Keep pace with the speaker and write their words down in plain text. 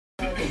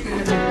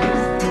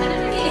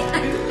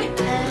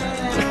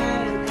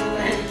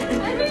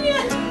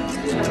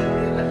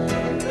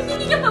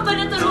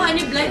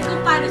guys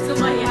kung paano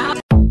sumayaw.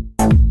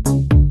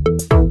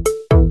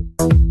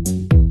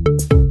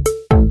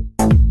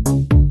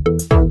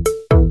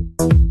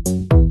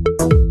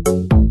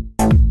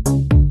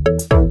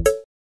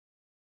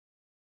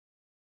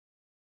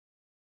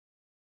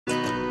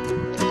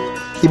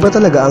 Iba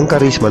talaga ang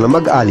karisma ng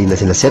mag-ali na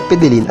sina Seth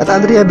Fedelin at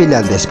Andrea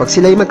Brillantes pag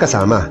sila'y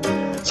magkasama.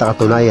 Sa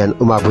katunayan,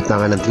 umabot na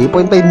nga ng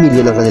 3.5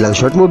 million ang kanilang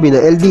short movie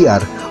na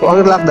LDR o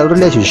ang lockdown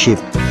relationship.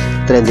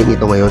 Trending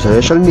ito ngayon sa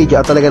social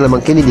media at talaga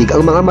namang kinilig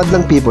ang mga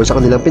madlang people sa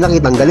kanilang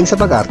pinakitang galing sa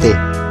pag-arte.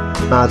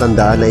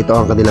 Nakatandaan na ito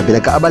ang kanilang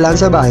pinagkaabalahan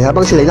sa bahay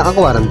habang sila'y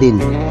naka-quarantine.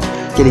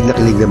 Kilig na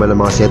kilig naman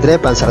ang mga SETHDREA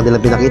fans sa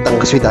kanilang pinakitang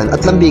kaswitan at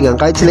lambingan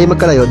kahit sila'y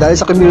magkalayo dahil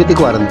sa community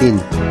quarantine.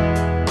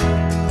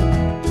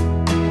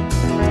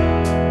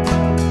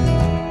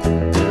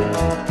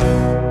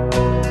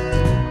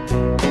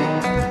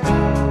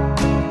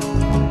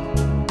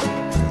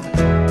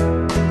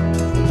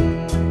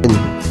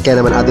 Kaya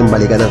naman ating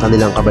balikan ang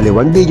kanilang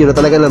kabaliwan video na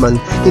talaga naman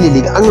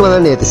kinilig ang mga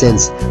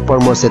netizens. For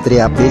more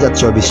SETHDREA updates at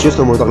showbiz news,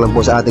 tumutok lang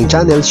po sa ating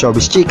channel,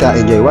 Showbiz Chika.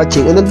 Enjoy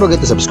watching and don't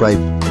forget to subscribe.